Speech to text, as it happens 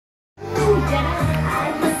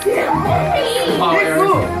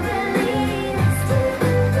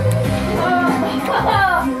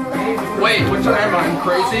Wait, which one am I? I'm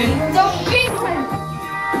crazy? Don't pink one.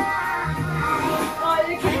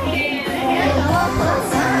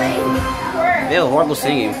 Ew, horrible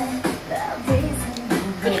singing.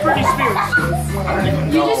 It's Britney Spears. I don't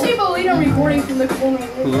even You know. just see Belina recording from the corner.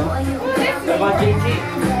 Who? About JT.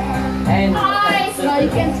 And No, you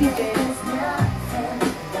can't see James.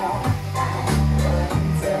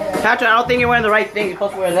 Patrick, I don't think you're wearing the right thing. You're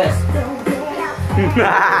supposed to wear this.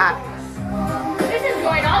 This is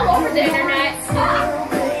going all over the internet.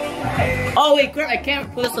 Oh wait, crap! I can't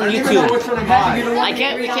put this on I don't even know YouTube. which one am I.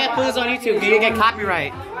 We can't put this on YouTube because you get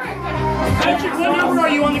copyright. Patrick, what number are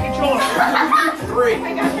you on the controller? 3.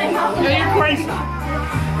 Yeah, you're crazy. I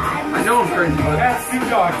know I'm crazy, but That's Snoop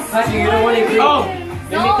Dogg. Patrick, you're the one in green. oh,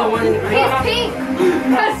 You make the one in green. He's pink.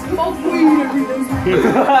 I smoke weed every day.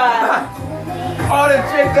 oh, the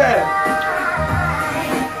chick there.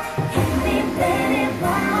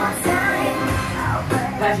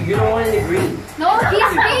 Patrick, you're the one in the green. No,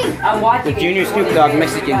 he's pink. I'm watching. The Junior Snoop Dogg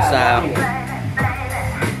Mexican style.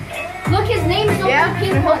 Look, his name's over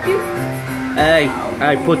pink. Look, you. Hey,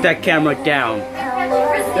 I put that camera down. Yeah,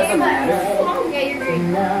 you're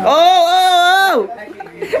green. Oh!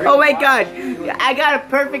 Oh my God! I got a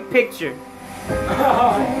perfect picture.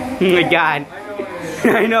 Oh my God!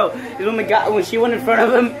 I know. When she went in front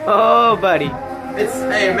of him. Oh, buddy. It's,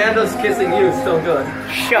 hey, Amanda's kissing you, still good.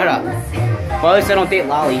 Shut up. Well, at least I don't date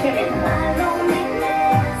Lolly.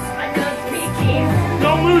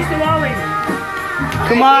 Don't lose the lolly.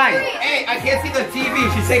 Come on. Hey, I can't see the TV.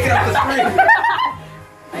 She's taking up the screen.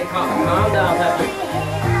 Hey, calm down, Patrick.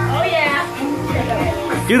 Oh, yeah.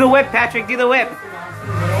 Do the whip, Patrick. Do the whip.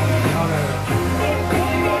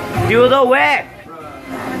 Do the whip.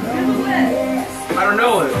 I don't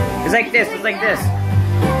know it. It's like this. It's like this.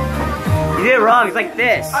 You did it wrong. It's like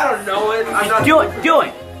this. I don't know it. I'm not. Do it. Do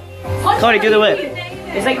it. Cody, do the whip.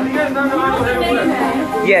 It's like. You guys don't know how to hit a whip.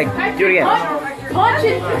 Yeah. Do it again. Punch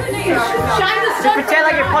it. Shine the sun. Pretend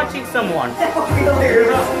like you're punching someone.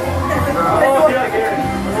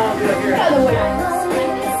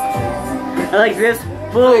 I like this.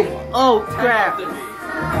 Boom. Oh crap. Oh,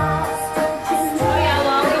 yeah,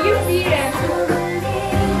 Lolly, you beat it.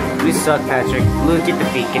 We suck, Patrick. Look, get the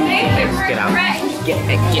feet. Get the feet. Just get out.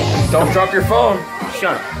 Get. Don't drop your phone.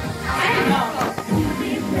 Shut up.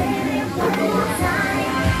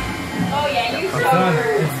 Oh, yeah, you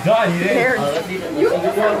It's done. You did. You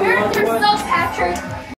embarrassed yourself, Patrick.